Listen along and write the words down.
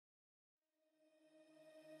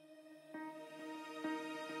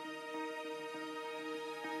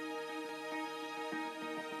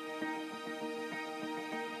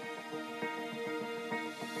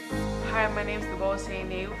my name is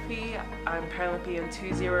Neiufi. I'm Paralympian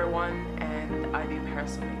 201 and I do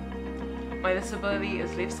paraswimming. My disability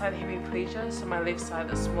is left side hemiplegia, so my left side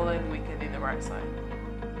is smaller and weaker than the right side.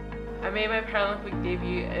 I made my Paralympic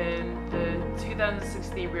debut in the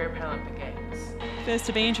 2016 Rio Paralympic Games. First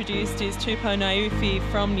to be introduced is Tupou Neiufi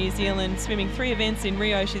from New Zealand, swimming 3 events in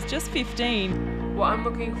Rio. She's just 15. What I'm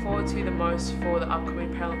looking forward to the most for the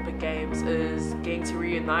upcoming Paralympic Games is getting to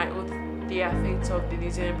reunite with the athletes of the New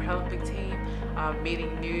Zealand Paralympic team,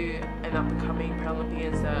 meeting new and up-and-coming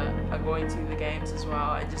Paralympians that are going to the Games as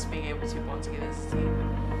well, and just being able to bond together as a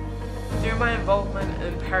team. Through my involvement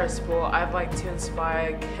in parasport, I'd like to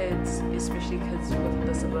inspire kids, especially kids with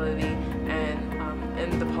disability, and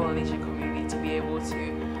in the Polynesian community to be able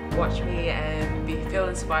to watch me and feel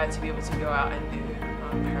inspired to be able to go out and do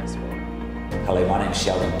parasport. Hello, my name is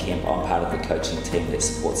Sheldon Kemp. I'm part of the coaching team that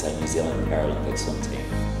supports our New Zealand Paralympic swim team.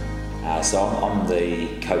 So I'm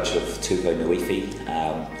the coach of Tupou Neiufi.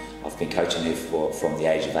 I've been coaching her from the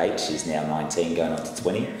age of 8. She's now 19, going on to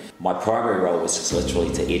 20. My primary role was just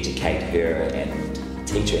literally to educate her and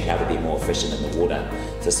teach her how to be more efficient in the water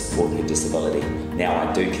to support her disability. Now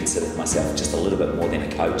I do consider myself just a little bit more than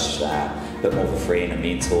a coach, a bit more of a friend, a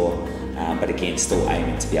mentor, but again still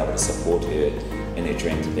aiming to be able to support her in her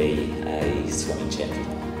dream to be a swimming champion.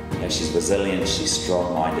 You know, she's resilient, she's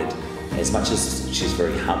strong-minded. As much as she's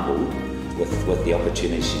very humbled with the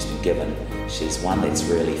opportunity she's been given, she's one that's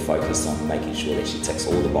really focused on making sure that she ticks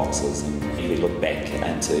all the boxes. And we look back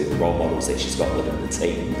into the role models that she's got within the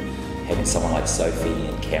team, having someone like Sophie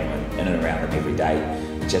and Cameron in and around them every day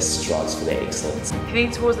just strives for that excellence.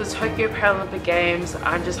 Heading towards the Tokyo Paralympic Games,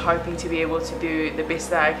 I'm just hoping to be able to do the best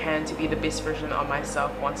that I can to be the best version of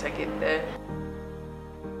myself once I get there.